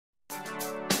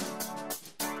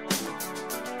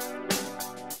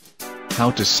How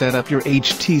to set up your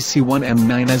HTC One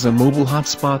M9 as a mobile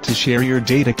hotspot to share your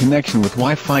data connection with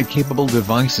Wi-Fi capable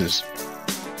devices.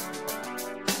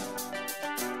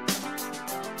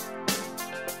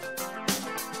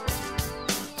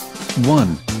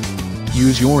 One.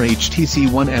 Use your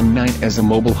HTC One M9 as a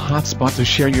mobile hotspot to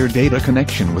share your data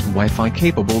connection with Wi-Fi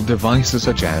capable devices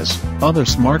such as other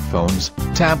smartphones,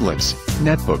 tablets,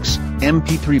 netbooks,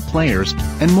 MP3 players,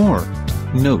 and more.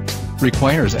 Note: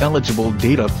 requires eligible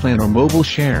data plan or mobile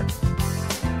share.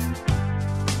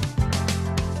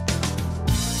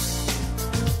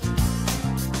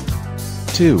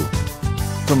 2.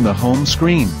 From the home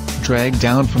screen, drag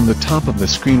down from the top of the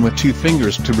screen with 2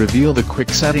 fingers to reveal the quick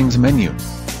settings menu.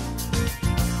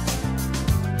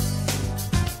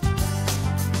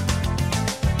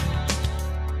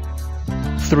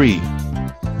 3.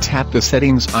 Tap the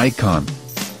settings icon.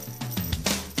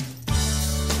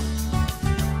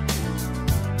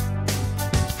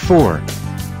 4.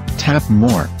 Tap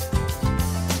more.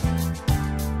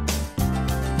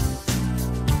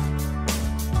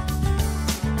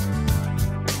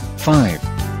 5.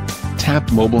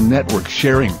 Tap mobile network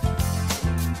sharing.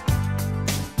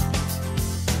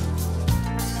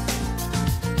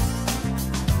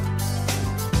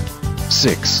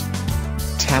 6.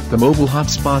 Tap the mobile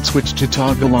hotspot switch to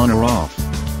toggle on or off.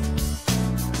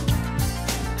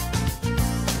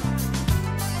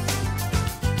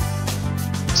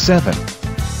 7.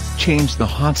 Change the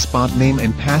hotspot name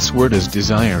and password as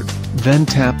desired, then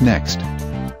tap Next.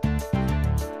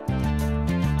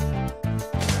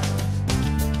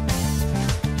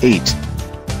 8.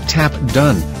 Tap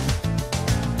Done.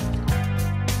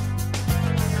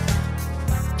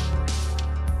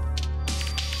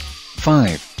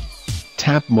 5.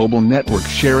 Tap mobile network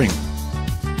sharing.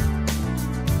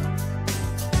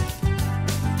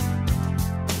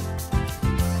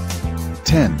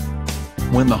 10.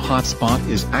 When the hotspot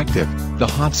is active, the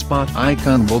hotspot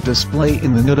icon will display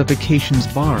in the notifications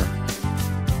bar.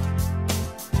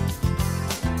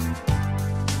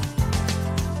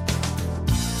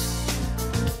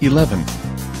 11.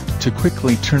 To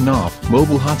quickly turn off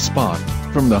mobile hotspot,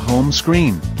 from the home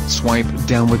screen, swipe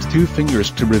down with 2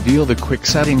 fingers to reveal the quick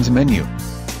settings menu.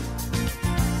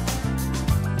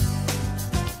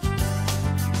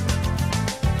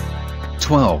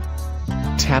 12.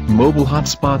 Tap mobile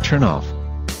hotspot turn off.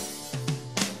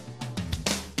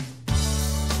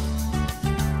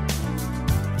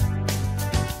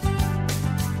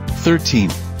 13.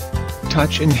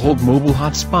 Touch and hold mobile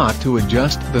hotspot to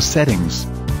adjust the settings.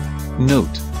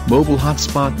 Note: mobile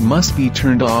hotspot must be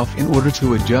turned off in order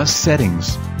to adjust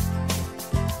settings.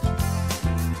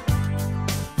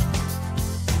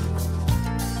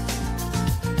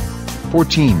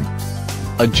 14.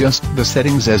 Adjust the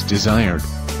settings as desired.